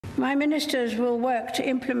My ministers will work to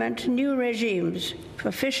implement new regimes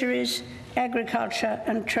for fisheries, agriculture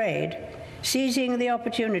and trade, seizing the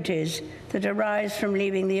opportunities that arise from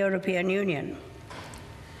leaving the European Union.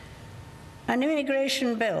 An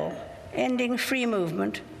immigration bill ending free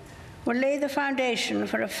movement will lay the foundation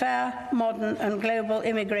for a fair, modern and global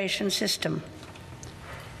immigration system.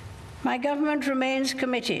 My government remains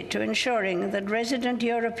committed to ensuring that resident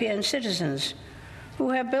European citizens who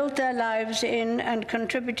have built their lives in and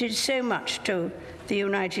contributed so much to the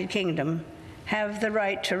United Kingdom have the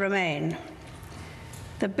right to remain.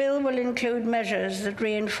 The bill will include measures that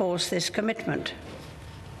reinforce this commitment.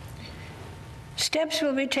 Steps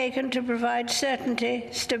will be taken to provide certainty,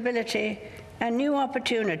 stability, and new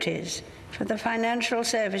opportunities for the financial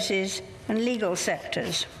services and legal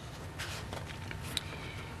sectors.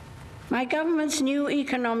 My government's new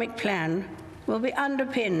economic plan will be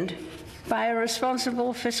underpinned by a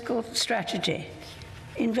responsible fiscal strategy,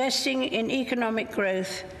 investing in economic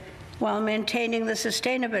growth while maintaining the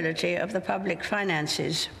sustainability of the public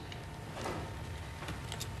finances.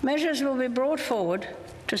 Measures will be brought forward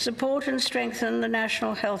to support and strengthen the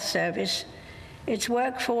National Health Service, its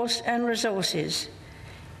workforce and resources,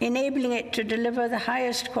 enabling it to deliver the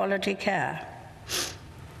highest quality care.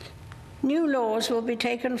 New laws will be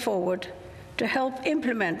taken forward to help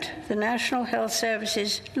implement the National Health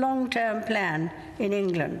Service's long-term plan in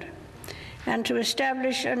England and to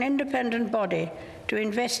establish an independent body to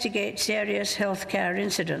investigate serious healthcare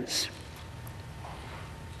incidents.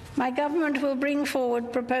 My government will bring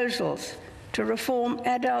forward proposals to reform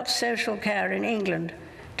adult social care in England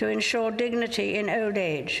to ensure dignity in old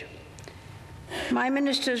age. My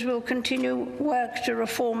ministers will continue work to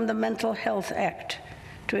reform the Mental Health Act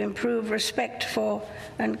to improve respect for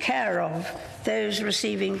and care of those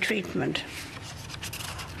receiving treatment.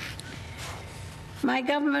 My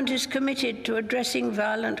government is committed to addressing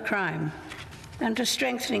violent crime and to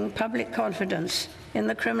strengthening public confidence in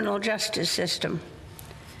the criminal justice system.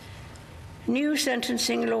 New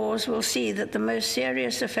sentencing laws will see that the most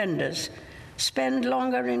serious offenders spend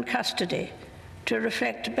longer in custody to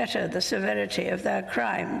reflect better the severity of their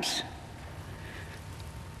crimes.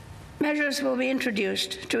 Measures will be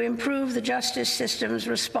introduced to improve the justice system's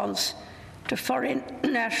response to foreign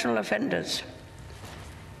national offenders.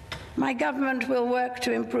 My government will work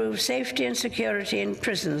to improve safety and security in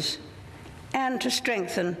prisons and to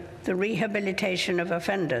strengthen the rehabilitation of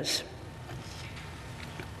offenders.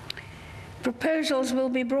 Proposals will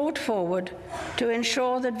be brought forward to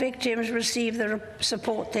ensure that victims receive the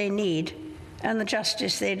support they need and the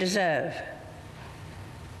justice they deserve.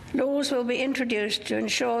 Laws will be introduced to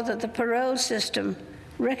ensure that the parole system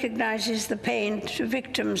recognizes the pain to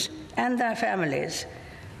victims and their families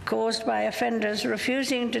caused by offenders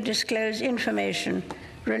refusing to disclose information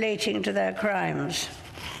relating to their crimes.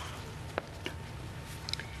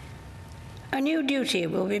 A new duty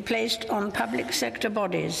will be placed on public sector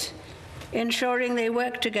bodies, ensuring they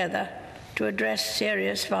work together to address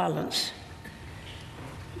serious violence.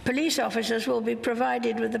 Police officers will be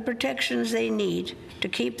provided with the protections they need to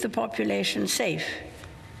keep the population safe.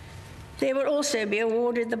 They will also be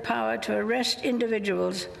awarded the power to arrest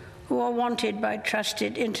individuals who are wanted by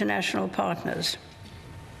trusted international partners.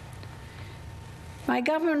 My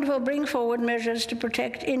government will bring forward measures to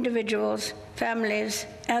protect individuals, families,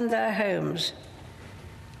 and their homes.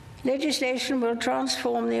 Legislation will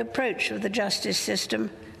transform the approach of the justice system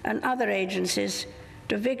and other agencies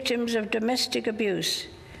to victims of domestic abuse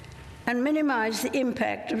and minimize the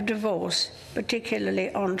impact of divorce,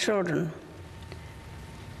 particularly on children.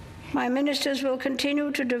 My ministers will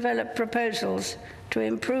continue to develop proposals to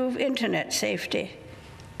improve internet safety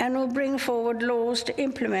and will bring forward laws to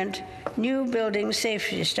implement new building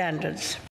safety standards.